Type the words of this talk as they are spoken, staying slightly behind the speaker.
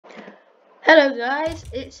Hello guys,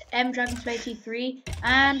 it's mDragonfly83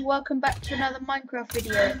 and welcome back to another Minecraft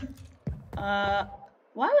video. Why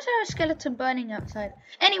was there a skeleton burning outside?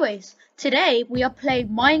 Anyways, today we are playing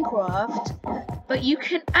Minecraft, but you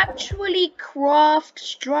can actually craft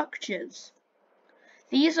structures.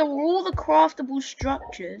 These are all the craftable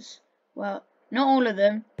structures. Well, not all of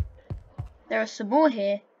them. There are some more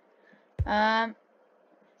here. We'll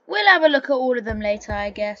have a look at all of them later, I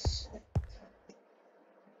guess.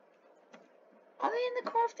 Are they in the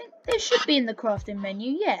crafting? They should be in the crafting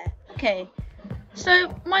menu, yeah. Okay. So,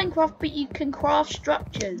 Minecraft, but you can craft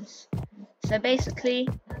structures. So basically,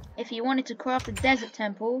 if you wanted to craft a desert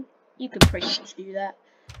temple, you could pretty much do that.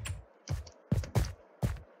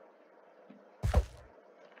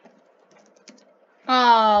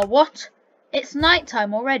 Ah, what? It's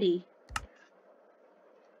nighttime already.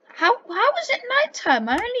 How is it nighttime?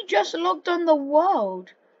 I only just logged on the world.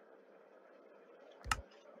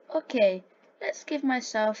 Okay. Let's give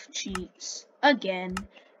myself cheats again.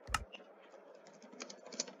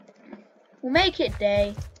 We'll make it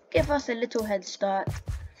day, give us a little head start,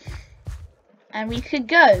 and we could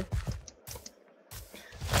go.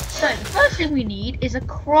 So the first thing we need is a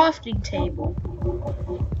crafting table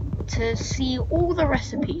to see all the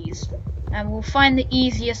recipes, and we'll find the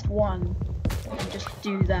easiest one and just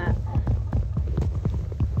do that.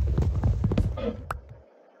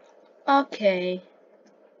 Okay.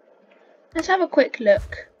 Let's have a quick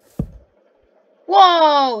look.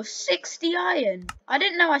 Whoa, 60 iron. I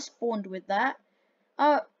didn't know I spawned with that.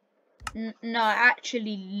 Oh, no, I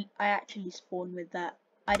actually spawned with that.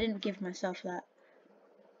 I didn't give myself that.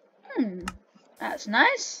 That's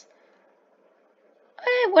nice.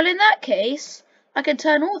 Okay, well in that case, I can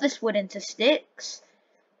turn all this wood into sticks,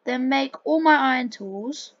 then make all my iron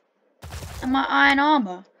tools and my iron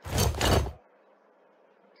armor.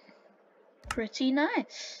 Pretty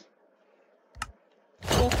nice.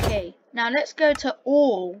 Okay, now let's go to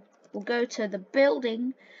all. We'll go to the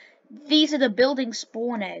building. These are the building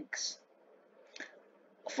spawn eggs.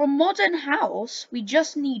 For modern house, we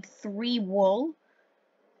just need 3 wool.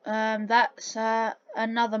 That's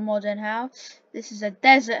another modern house. This is a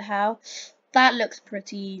desert house. That looks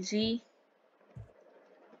pretty easy.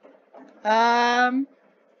 Hold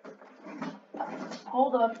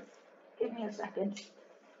on. Give me a second.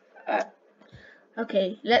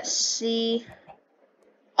 Okay, let's see.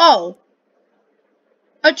 Oh!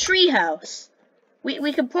 A tree house.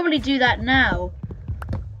 We could probably do that now.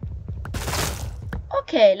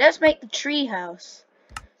 Okay, let's make the tree house.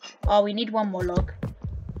 Oh, we need one more log.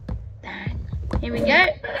 Dang. Here we go.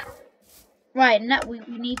 Right, now we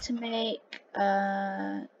need to make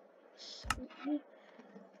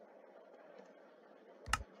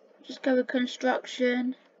just go with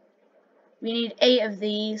construction. We need 8 of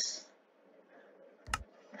these.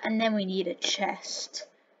 And then we need a chest.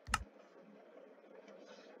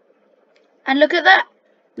 And look at that.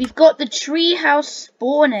 We've got the treehouse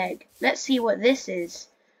spawn egg. Let's see what this is.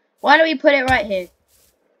 Why don't we put it right here?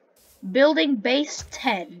 Building base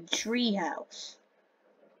 10 treehouse.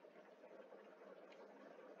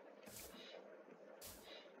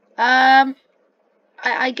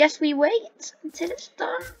 I guess we wait until it's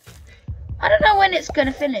done. I don't know when it's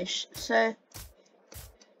gonna finish, so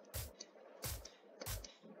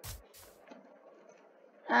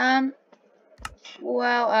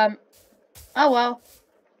oh well.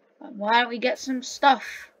 Why don't we get some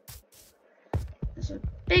stuff? There's a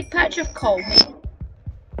big patch of coal here.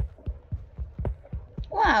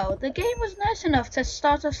 Wow, the game was nice enough to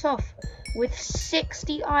start us off with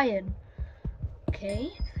 60 iron.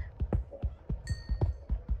 Okay.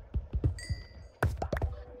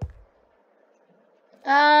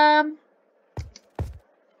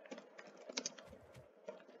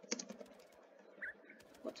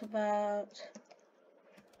 What about...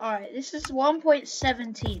 Alright, this is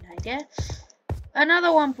 1.17, I guess. Another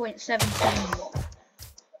 1.17 more.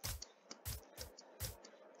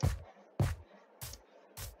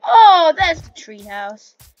 Oh, there's the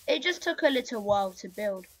treehouse. It just took a little while to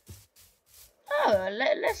build. Oh,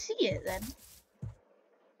 let's see it then.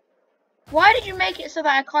 Why did you make it so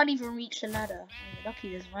that I can't even reach the ladder? Oh, lucky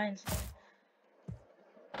there's vines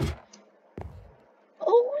there.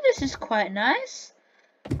 Oh, this is quite nice.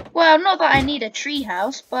 Well, not that I need a tree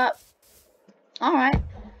house, but alright.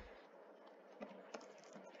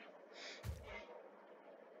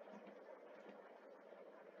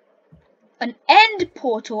 An end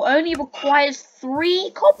portal only requires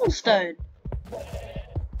 3 cobblestone.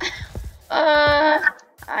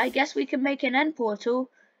 I guess we can make an end portal.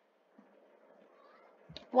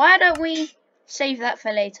 Why don't we save that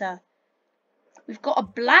for later? We've got a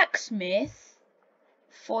blacksmith,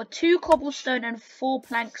 for 2 cobblestone and 4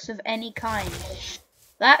 planks of any kind.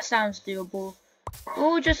 That sounds doable.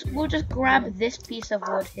 We'll just grab this piece of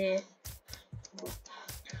wood here.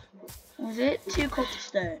 Was it 2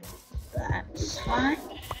 cobblestone? That's fine.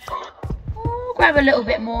 We'll grab a little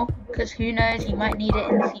bit more, because who knows, you might need it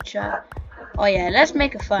in the future. Oh yeah, let's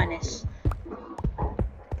make a furnace.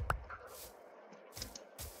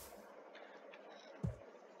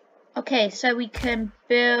 Okay, so we can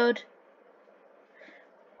build...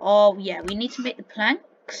 Oh yeah, we need to make the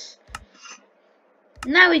planks.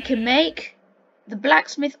 Now we can make the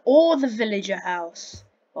blacksmith or the villager house.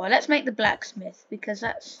 Well, let's make the blacksmith, because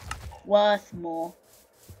that's worth more.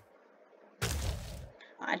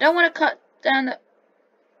 I don't want to cut down the...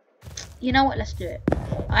 You know what, let's do it.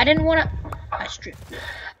 I didn't want to... I stripped it.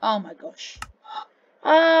 Oh my gosh.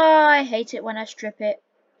 Oh, I hate it when I strip it.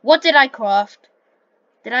 What did I craft?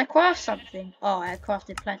 Did I craft something? Oh, I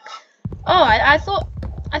crafted planks. Oh, I thought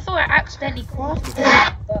I accidentally crafted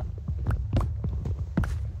it, but...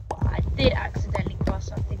 Well, I did accidentally craft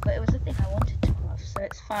something, but it was the thing I wanted to craft, so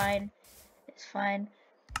it's fine. It's fine.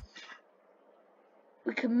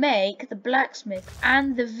 We can make the blacksmith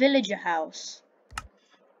and the villager house.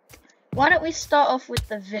 Why don't we start off with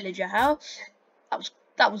the villager house?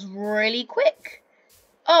 That was really quick.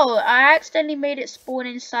 Oh, I accidentally made it spawn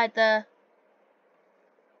inside the...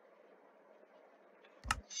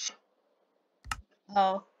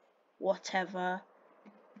 Oh, whatever.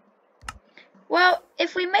 Well,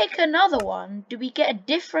 if we make another one, do we get a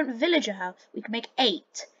different villager house? We can make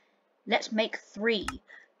 8. Let's make 3.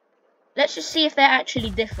 Let's just see if they're actually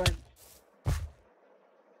different.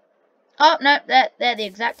 Oh, no, they're the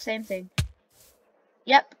exact same thing.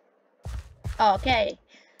 Yep. Okay.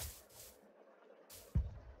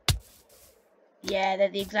 Yeah, they're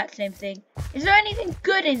the exact same thing. Is there anything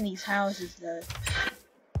good in these houses, though?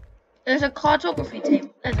 There's a cartography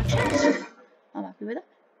table. There's a chest. I'm happy with it.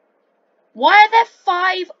 Why are there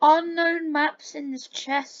 5 unknown maps in this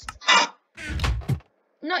chest?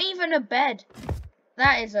 Not even a bed.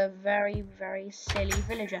 That is a very, very silly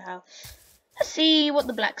villager house. Let's see what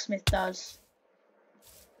the blacksmith does.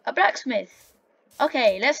 A blacksmith.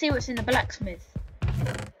 Okay, let's see what's in the blacksmith.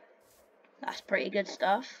 That's pretty good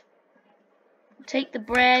stuff. Take the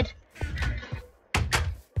bread.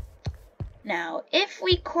 Now, if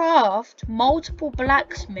we craft multiple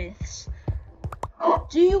blacksmiths,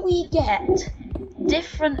 do we get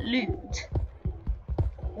different loot?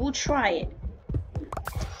 We'll try it.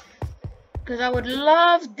 Because I would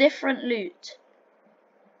love different loot.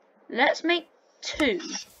 Let's make 2.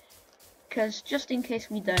 Because just in case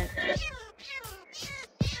we don't.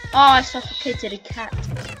 Oh, I suffocated a cat.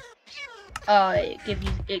 Oh,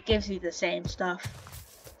 it gives you the same stuff.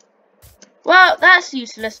 Well, that's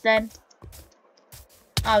useless then.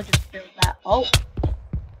 I'll just build that. Oh.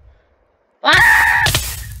 Ah!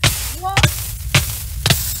 What?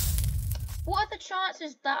 What are the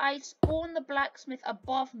chances that I spawn the blacksmith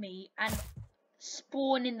above me and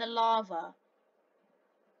spawn in the lava?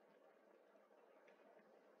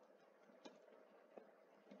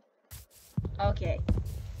 Okay.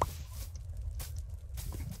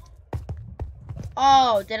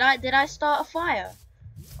 Oh, did I start a fire?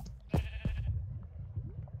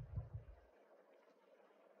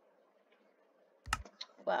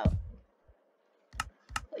 Well,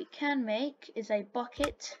 what you can make is a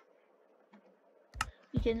bucket.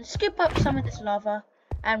 You can scoop up some of this lava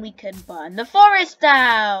and we can burn the forest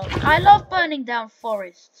down. I love burning down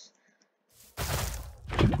forests.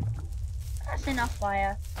 That's enough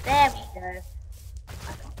fire. There we go.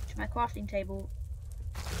 I can't reach my crafting table.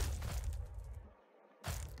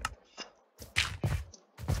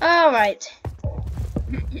 Alright.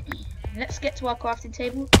 Let's get to our crafting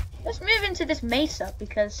table. Let's move into this mesa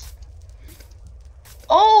because...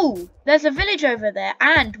 Oh! There's a village over there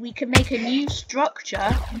and we can make a new structure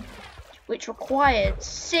which required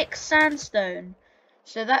 6 sandstone.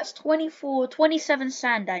 So that's 27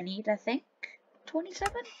 sand I need, I think.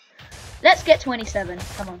 27? Let's get 27.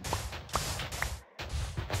 Come on.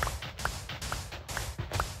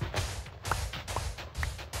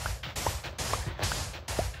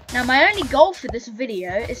 Now my only goal for this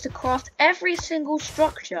video is to craft every single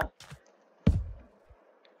structure.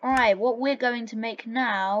 Alright, what we're going to make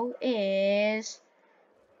now is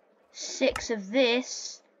 6 of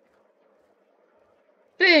this.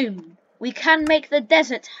 Boom! We can make the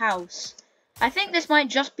desert house. I think this might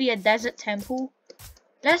just be a desert temple.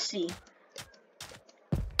 Let's see.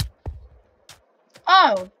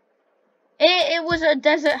 Oh! It was a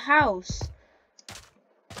desert house.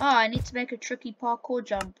 Oh, I need to make a tricky parkour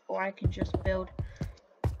jump, or I can just build.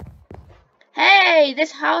 Hey,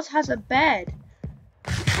 this house has a bed.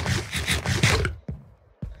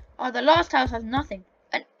 Oh, the last house has nothing.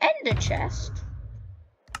 An ender chest?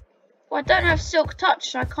 Well, I don't have silk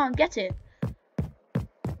touch, so I can't get it.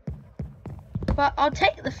 But I'll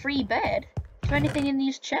take the free bed. Is there anything in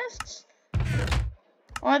these chests?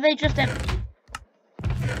 Or are they just empty?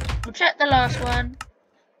 We'll check the last one.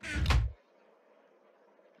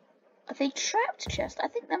 Are they trapped chests? I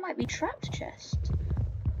think there might be trapped chests.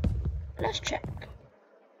 Let's check.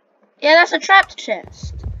 Yeah, that's a trapped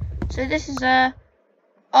chest. So this is a...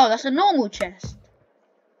 Oh, that's a normal chest.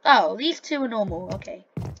 Oh, these two are normal. Okay.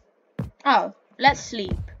 Oh, let's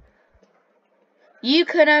sleep. You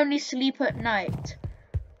can only sleep at night.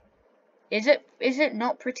 Is it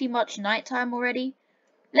not pretty much nighttime already?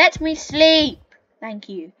 Let me sleep. Thank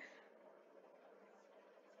you.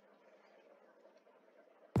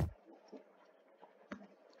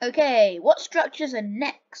 Okay, what structures are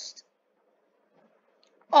next?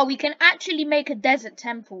 Oh, we can actually make a desert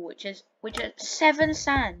temple, which is 7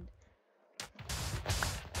 sand.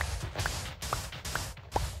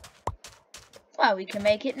 Well, we can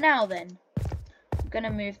make it now then. I'm gonna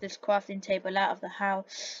move this crafting table out of the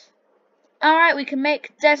house. Alright, we can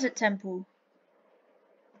make desert temple.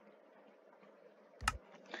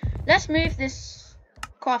 Let's move this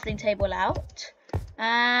crafting table out.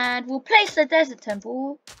 And we'll place the desert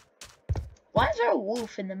temple. Why is there a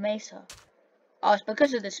wolf in the mesa? Oh, it's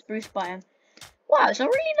because of the spruce biome. Wow, it's a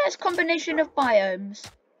really nice combination of biomes.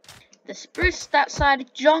 The spruce, that side,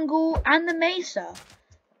 jungle, and the mesa.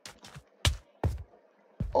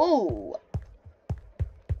 Oh,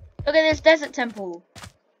 look at this desert temple.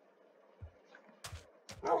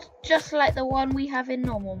 Just like the one we have in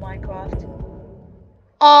normal Minecraft.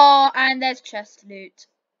 Oh, and there's chest loot.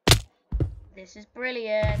 This is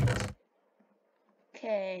brilliant.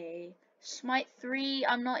 Okay. Smite 3,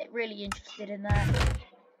 I'm not really interested in that.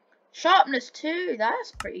 Sharpness 2,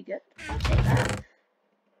 that's pretty good. I'll take that.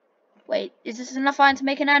 Wait, is this enough iron to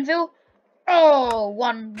make an anvil? Oh,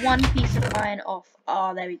 one piece of iron off.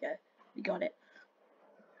 Oh, there we go. We got it.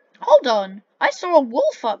 Hold on. I saw a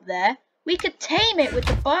wolf up there. We could tame it with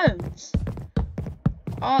the bones.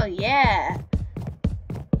 Oh, yeah.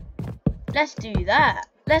 Let's do that.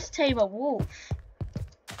 Let's tame a wolf.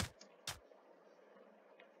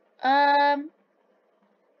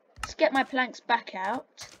 Let's get my planks back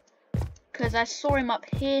out. Because I saw him up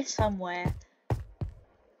here somewhere.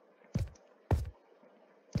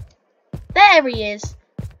 There he is.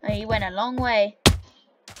 Oh, he went a long way.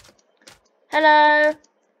 Hello.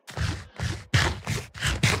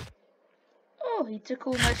 Oh, he took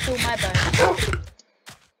almost all my bones.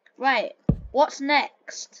 Right. What's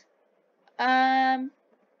next? Oh,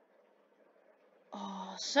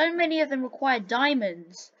 so many of them require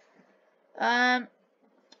diamonds.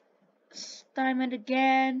 Diamond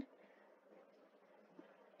again.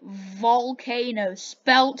 Volcano,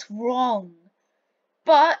 spelt wrong.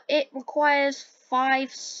 But it requires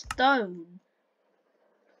 5 stone.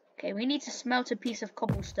 Okay, we need to smelt a piece of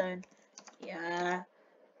cobblestone. Yeah.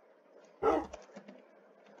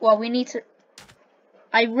 Well, we need to...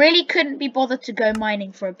 I really couldn't be bothered to go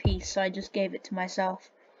mining for a piece, so I just gave it to myself.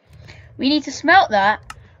 We need to smelt that.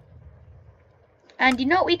 And you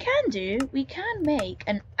know what we can do? We can make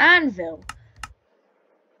an anvil.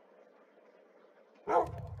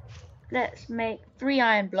 Let's make 3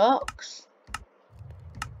 iron blocks.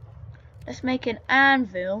 Let's make an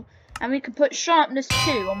anvil. And we can put sharpness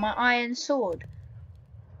 2 on my iron sword.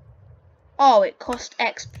 Oh, it cost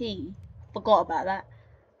XP. Forgot about that.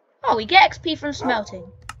 Oh, we get XP from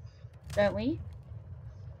smelting. Don't we?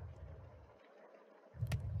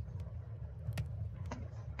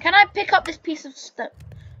 Can I pick up this piece of stone?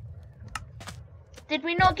 Did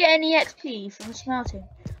we not get any XP from smelting?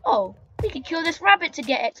 Oh, we could kill this rabbit to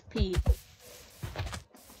get XP.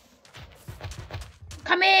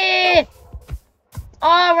 Come here!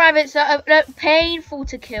 Oh, rabbits are painful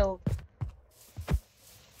to kill.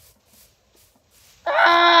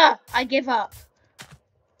 Ah! I give up.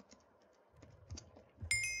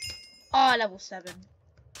 Oh, level 7.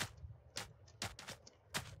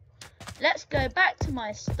 Let's go back to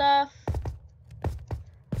my stuff.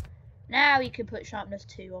 Now we can put sharpness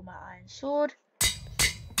 2 on my iron sword.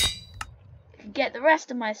 We can get the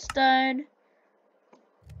rest of my stone.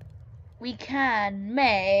 We can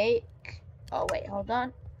make... Oh, wait, hold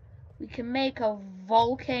on. We can make a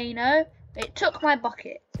volcano. It took my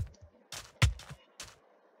bucket.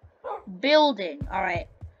 Building. Alright.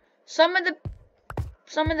 Some of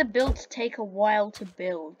the builds take a while to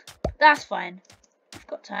build. That's fine. I've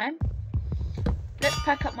got time. Let's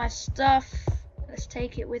pack up my stuff. Let's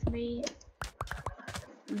take it with me.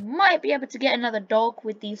 We might be able to get another dog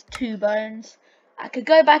with these 2 bones. I could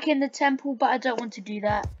go back in the temple, but I don't want to do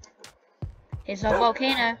that. Here's our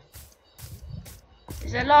volcano.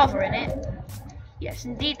 Is there lava in it? Yes,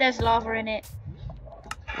 indeed there's lava in it.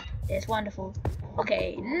 It's wonderful.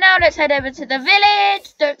 Okay, now let's head over to the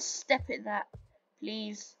village. Don't step in that,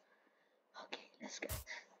 please. Okay, let's go.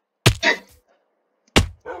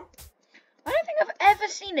 I don't think I've ever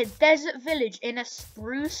seen a desert village in a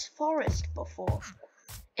spruce forest before.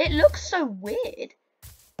 It looks so weird.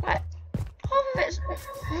 Like, half of it's...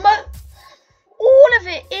 all of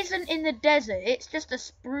it isn't in the desert. It's just a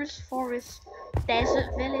spruce forest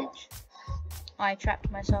desert village. I trapped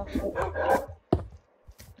myself.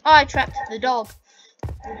 I trapped the dog.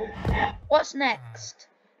 What's next?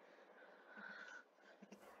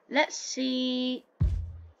 Let's see.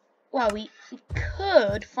 Well, we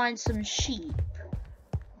could find some sheep.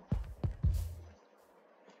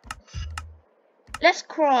 Let's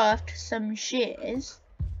craft some shears.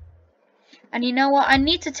 And you know what? I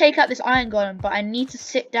need to take out this iron golem, but I need to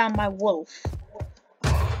sit down my wolf.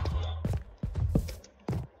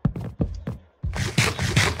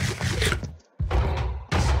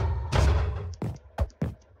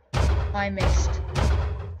 I missed.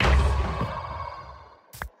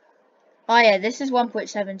 Oh yeah, this is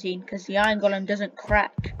 1.17 because the iron golem doesn't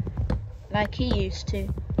crack like he used to.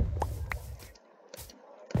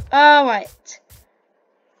 Alright.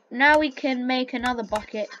 Now we can make another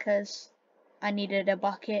bucket because I needed a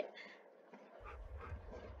bucket.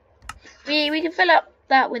 We can fill up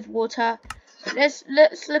that with water. Let's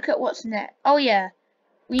look at what's next. Oh yeah.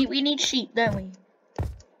 We need sheep, don't we?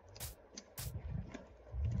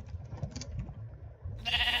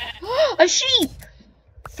 A sheep!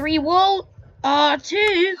 3 wool.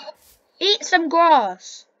 2. Eat some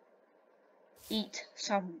grass. Eat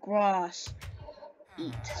some grass.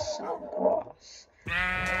 Eat some grass.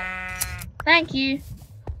 Thank you.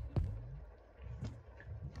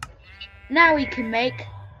 Now we can make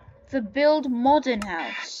the build modern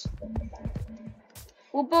house.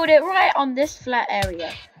 We'll build it right on this flat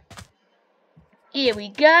area. Here we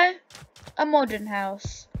go. A modern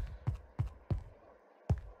house.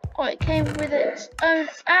 Oh, it came with its own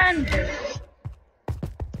anvil.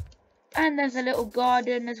 And there's a little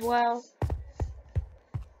garden as well.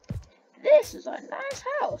 This is a nice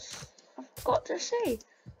house, I've got to say.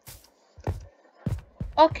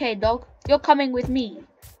 Okay, dog, you're coming with me.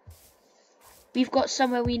 We've got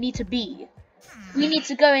somewhere we need to be. We need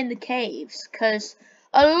to go in the caves, because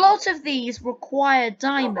a lot of these require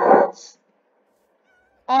diamonds.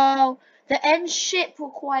 Oh, the end ship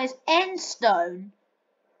requires end stone.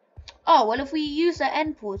 Oh, well, if we use the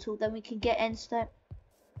end portal, then we can get end stone.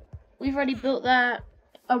 We've already built that.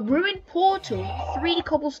 A ruined portal, 3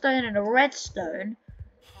 cobblestone and a redstone.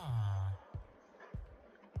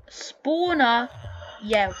 Spawner.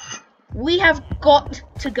 Yeah, we have got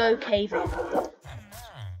to go caving.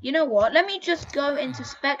 You know what? Let me just go into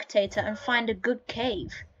spectator and find a good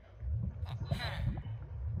cave.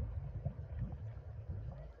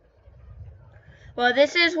 Well,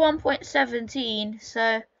 this is 1.17,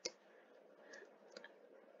 so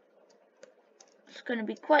it's going to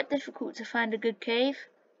be quite difficult to find a good cave.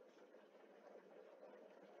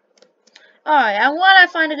 Alright, and while I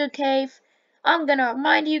find a good cave, I'm going to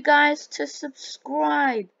remind you guys to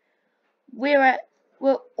subscribe. We're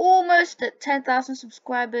almost at 10,000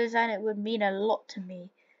 subscribers, and it would mean a lot to me.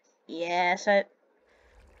 Yeah, so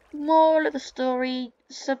moral of the story,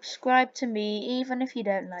 subscribe to me even if you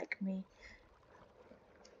don't like me.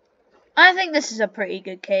 I think this is a pretty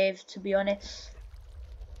good cave, to be honest.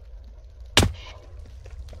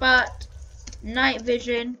 But night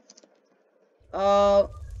vision. Oh,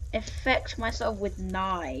 affect myself with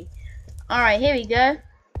Nye. Alright, here we go.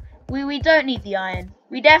 We don't need the iron.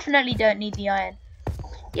 We definitely don't need the iron.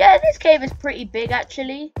 Yeah, this cave is pretty big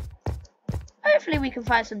actually. Hopefully we can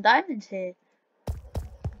find some diamonds here.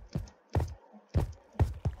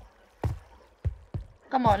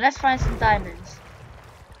 Come on, let's find some diamonds.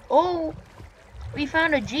 Oh, we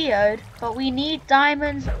found a geode, but we need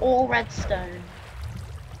diamonds or redstone.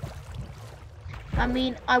 I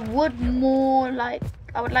mean, I would like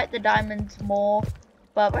the diamonds more,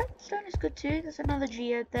 but redstone is good too. There's another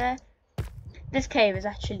geode there. This cave is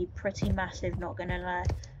actually pretty massive, not gonna lie.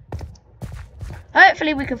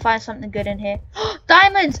 Hopefully we can find something good in here.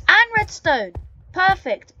 Diamonds and redstone!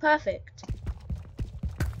 Perfect, perfect.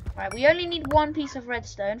 Right, we only need 1 piece of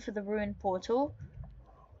redstone for the ruined portal.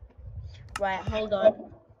 Right, hold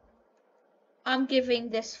on. I'm giving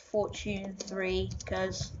this fortune 3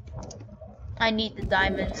 because I need the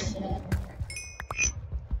diamonds.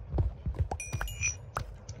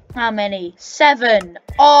 How many? 7.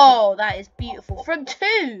 Oh, that is beautiful. From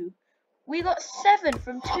 2. We got 7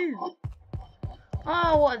 from 2.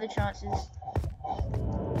 Oh, what are the chances?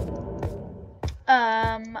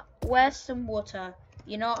 Where's some water?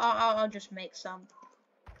 You know, I'll just make some.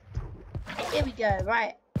 Here we go.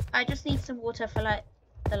 Right. I just need some water for like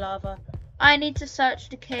the lava. I need to search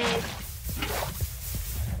the cave.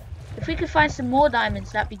 If we could find some more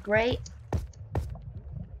diamonds, that'd be great.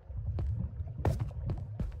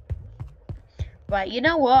 Right, you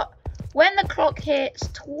know what? When the clock hits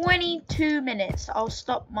 22 minutes, I'll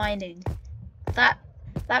stop mining. That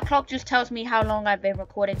clock just tells me how long I've been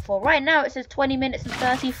recording for. Right now it says 20 minutes and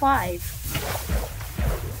 35.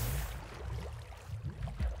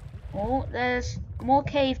 Oh, there's more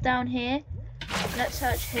cave down here. Let's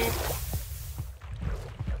search here.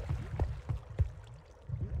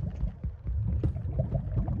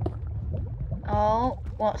 Oh,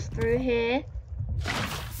 what's through here?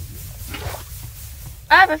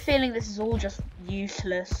 I have a feeling this is all just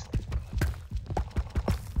useless.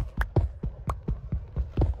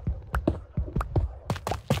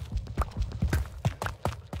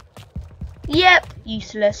 Yep,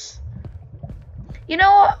 useless. You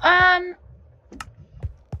know what,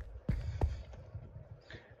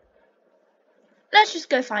 let's just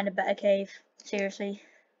go find a better cave. Seriously.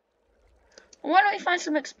 Why don't we find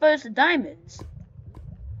some exposed diamonds?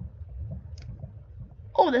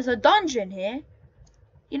 Oh, there's a dungeon here.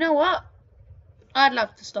 You know what? I'd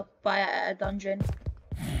love to stop by at a dungeon.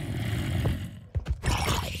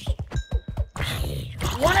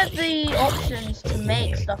 One of the options to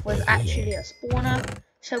make stuff was actually a spawner,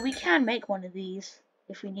 so we can make one of these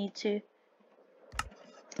if we need to.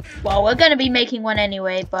 Well, we're gonna be making one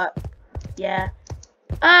anyway, but yeah.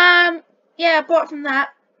 Yeah, apart from that,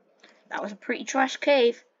 that was a pretty trash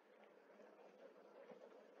cave.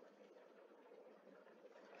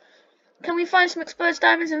 Can we find some exposed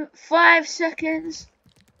diamonds in 5 seconds?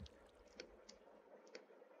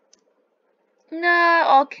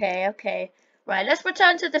 No, okay. Right, let's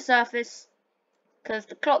return to the surface, because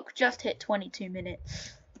the clock just hit 22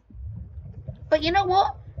 minutes. But you know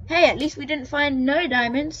what? Hey, at least we didn't find no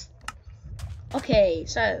diamonds. Okay,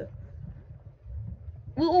 so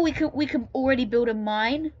we could already build a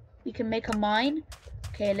mine. We can make a mine.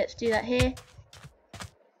 Okay, let's do that here.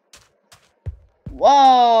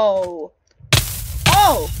 Whoa!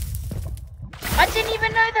 Oh! I didn't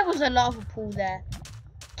even know there was a lava pool there.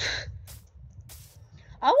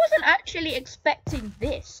 I wasn't actually expecting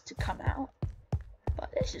this to come out.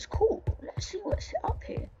 But this is cool. Let's see what's up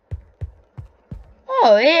here.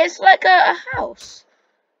 Oh, it's like a house.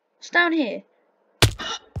 What's down here?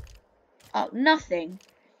 Oh, nothing.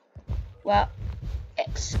 Well,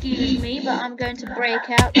 excuse me, but I'm going to break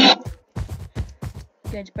out.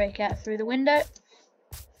 I'm going to break out through the window.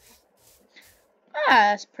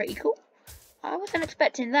 Ah, that's pretty cool. I wasn't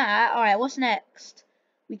expecting that. Alright, what's next?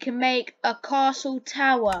 We can make a castle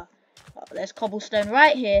tower. Oh, there's cobblestone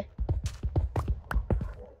right here.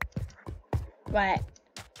 Right.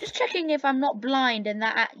 Just checking if I'm not blind and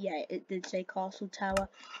that... Yeah, it did say castle tower.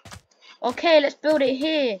 Okay, let's build it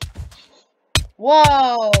here.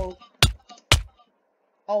 Whoa!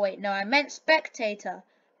 Oh, wait, no, I meant spectator.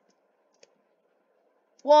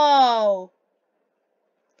 Whoa!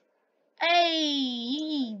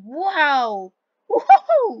 Hey! Wow!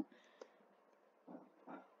 Whoa!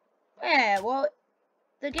 Yeah, well,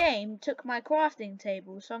 the game took my crafting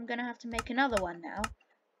table, so I'm gonna have to make another one now.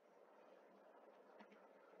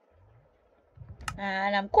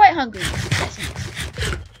 And I'm quite hungry. Let's eat.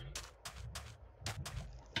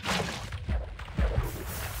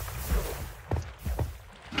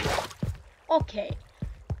 Okay,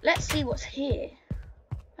 let's see what's here.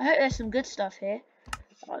 I hope there's some good stuff here.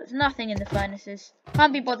 Oh, there's nothing in the furnaces.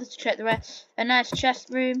 Can't be bothered to check the rest. A nice chest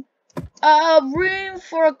room. Room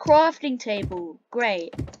for a crafting table.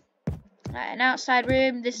 Great. Right, an outside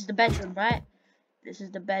room. This is the bedroom, right? This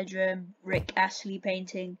is the bedroom. Rick Astley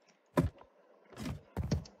painting.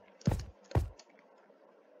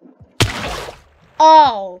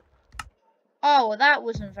 Oh. Oh, well, that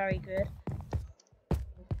wasn't very good.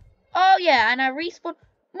 Oh, yeah, and I respawned.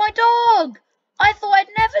 My dog! I thought I'd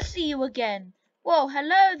never see you again. Whoa,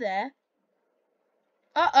 hello there.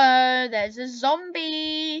 Uh-oh, there's a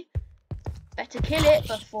zombie. Better kill it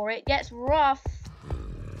before it gets rough.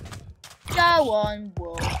 Go on,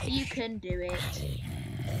 Wolf. You can do it.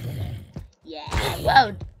 Yeah,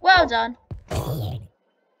 well done. Oh,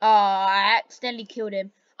 I accidentally killed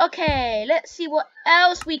him. Okay, let's see what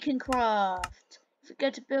else we can craft. If we go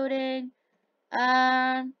to building.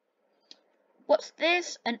 What's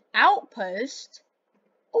this? An outpost?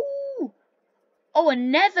 Ooh. Oh, a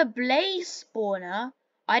nether blaze spawner.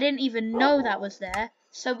 I didn't even know that was there.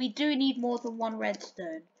 So we do need more than one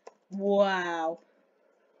redstone. Wow.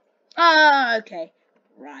 Ah, okay.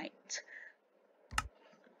 Right.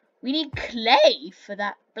 We need clay for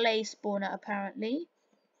that blaze spawner, apparently.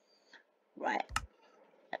 Right.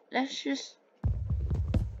 Let's just...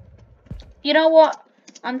 You know what?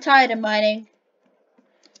 I'm tired of mining.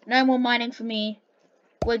 No more mining for me.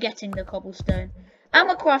 We're getting the cobblestone. And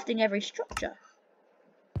we're crafting every structure.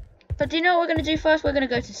 But do you know what we're going to do first? We're going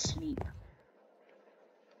to go to sleep.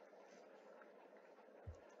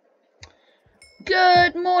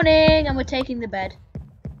 Good morning! And we're taking the bed.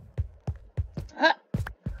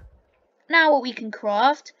 Now what we can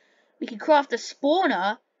craft a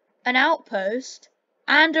spawner, an outpost,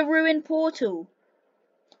 and a ruined portal.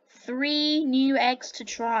 3 new eggs to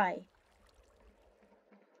try.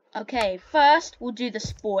 Okay, first we'll do the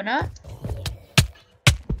spawner.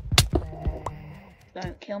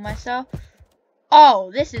 Don't kill myself.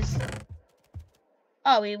 Oh, this is...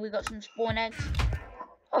 Oh, we got some spawn eggs.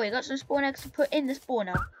 Oh, we got some spawn eggs to put in the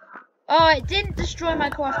spawner. Oh, it didn't destroy my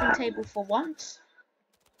crafting table for once.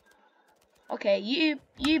 Okay, you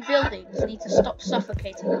buildings need to stop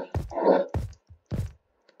suffocating me.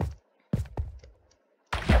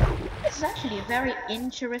 This is actually a very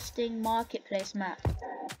interesting marketplace map.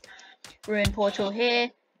 Ruined portal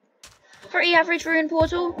here. Pretty average ruined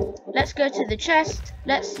portal. Let's go to the chest.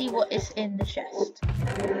 Let's see what is in the chest.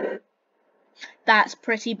 That's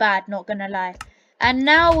pretty bad, not gonna lie. And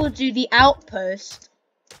now we'll do the outpost.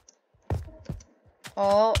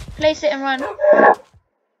 Oh, place it and run.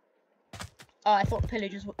 Oh, I thought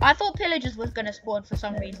pillagers was gonna spawn for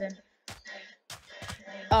some reason.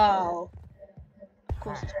 Oh. Of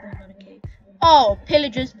course it spawned on a cave. Oh,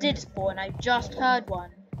 pillagers did spawn. I just heard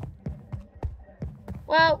one.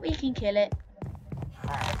 Well, we can kill it.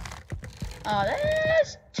 Oh,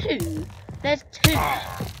 there's 2. There's 2.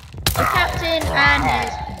 The captain and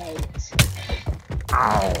his mate.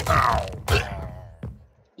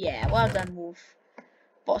 Yeah, well done, Wolf.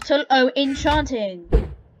 Bottle O enchanting.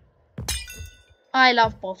 I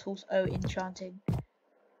love bottles O enchanting.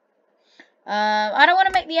 I don't want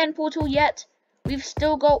to make the end portal yet. We've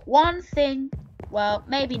still got one thing. Well,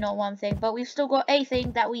 maybe not one thing, but we've still got a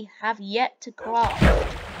thing that we have yet to craft.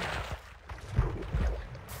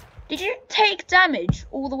 Did you take damage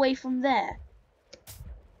all the way from there?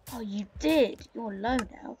 Oh, you did. You're low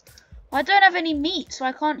now. I don't have any meat, so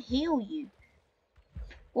I can't heal you.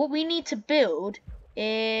 What we need to build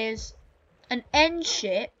is an end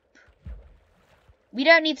ship. We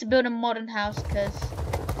don't need to build a modern house because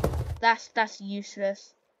that's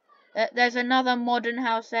useless. There's another modern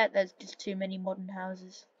house there. There's just too many modern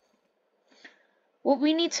houses. What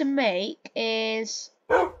we need to make is...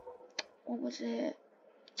 What was it?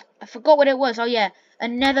 I forgot what it was. Oh yeah, a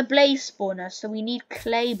nether blaze spawner. So we need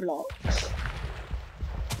clay blocks.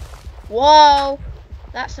 Whoa!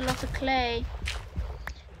 That's a lot of clay.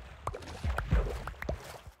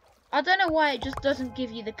 I don't know why it just doesn't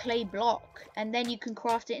give you the clay block. And then you can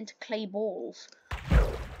craft it into clay balls.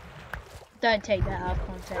 Don't take that out of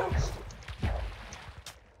context.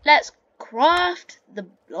 Let's craft the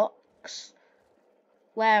blocks.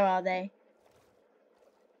 Where are they?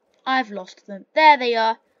 I've lost them. There they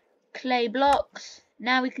are. Clay blocks.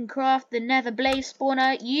 Now we can craft the nether blaze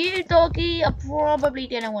spawner. You, doggy, are probably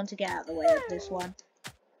going to want to get out of the way of this one.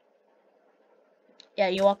 Yeah,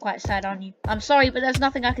 you are quite sad, aren't you? I'm sorry, but there's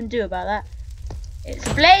nothing I can do about that. It's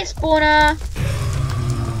a blaze spawner.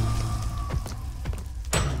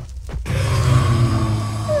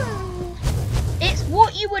 It's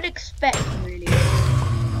what you would expect, really.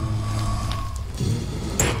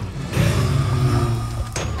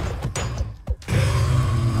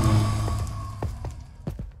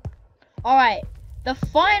 Alright, the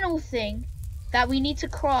final thing that we need to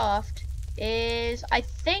craft is, I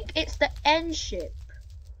think it's the end ship.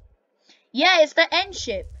 Yeah, it's the end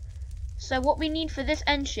ship. So what we need for this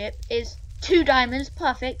end ship is 2 diamonds,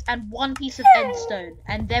 perfect, and 1 piece of end stone.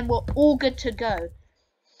 And then we're all good to go.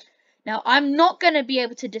 Now, I'm not going to be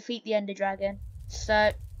able to defeat the Ender Dragon.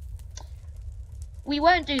 So, we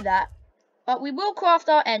won't do that. But we will craft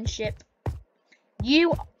our end ship.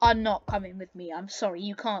 You are not coming with me. I'm sorry,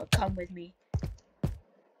 you can't come with me.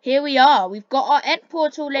 Here we are. We've got our end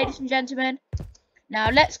portal, ladies and gentlemen.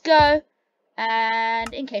 Now, let's go.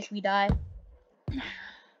 And in case we die,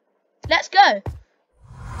 let's go.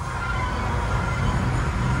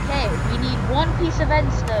 Okay, we need 1 piece of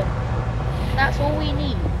end stone. That's all we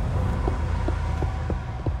need.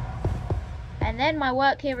 And then my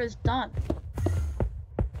work here is done.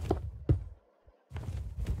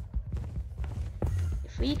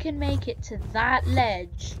 If we can make it to that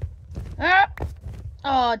ledge.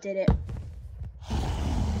 Oh, did it.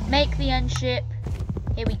 Make the end ship.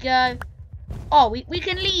 Here we go. Oh, we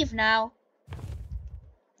can leave now.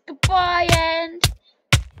 Goodbye, end.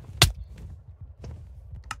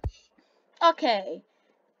 Okay.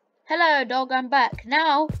 Hello, dog, I'm back.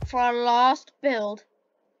 Now, for our last build.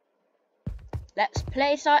 Let's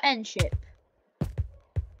place our end ship.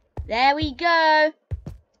 There we go.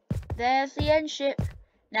 There's the end ship.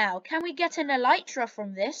 Now, can we get an elytra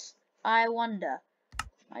from this? I wonder.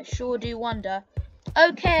 I sure do wonder.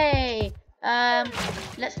 Okay.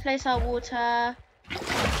 Let's place our water.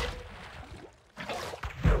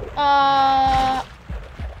 I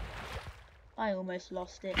almost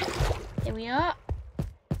lost it. Here we are.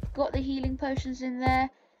 Got the healing potions in there.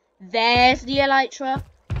 There's the elytra.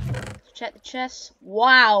 Let's check the chest.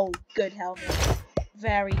 Wow, good helmet.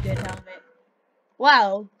 Very good helmet.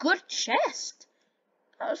 Wow, good chest.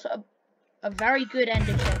 That was a very good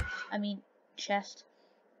ender chest. I mean, chest.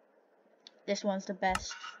 This one's the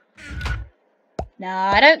best.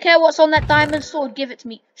 Nah, I don't care what's on that diamond sword. Give it to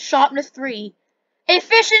me. Sharpness 3.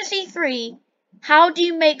 Efficiency 3. How do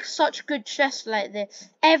you make such good chests like this?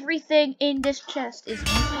 Everything in this chest is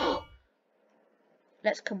useful.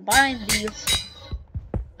 Let's combine these.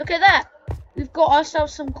 Look at that. We've got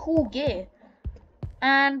ourselves some cool gear.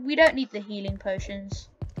 And we don't need the healing potions.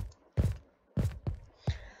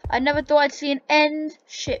 I never thought I'd see an end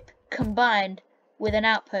ship combined with an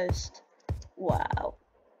outpost. Wow.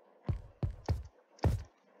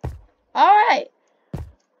 Alright.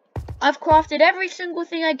 I've crafted every single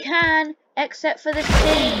thing I can except for the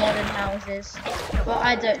silly modern houses. But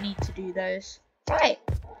I don't need to do those. Right.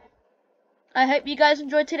 I hope you guys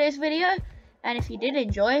enjoyed today's video. And if you did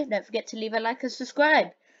enjoy, don't forget to leave a like and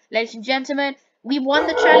subscribe. Ladies and gentlemen, we won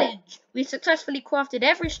the challenge. We successfully crafted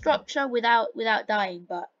every structure without dying,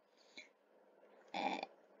 but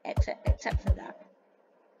except for that.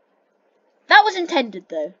 That was intended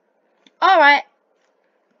though. Alright.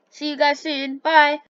 See you guys soon. Bye.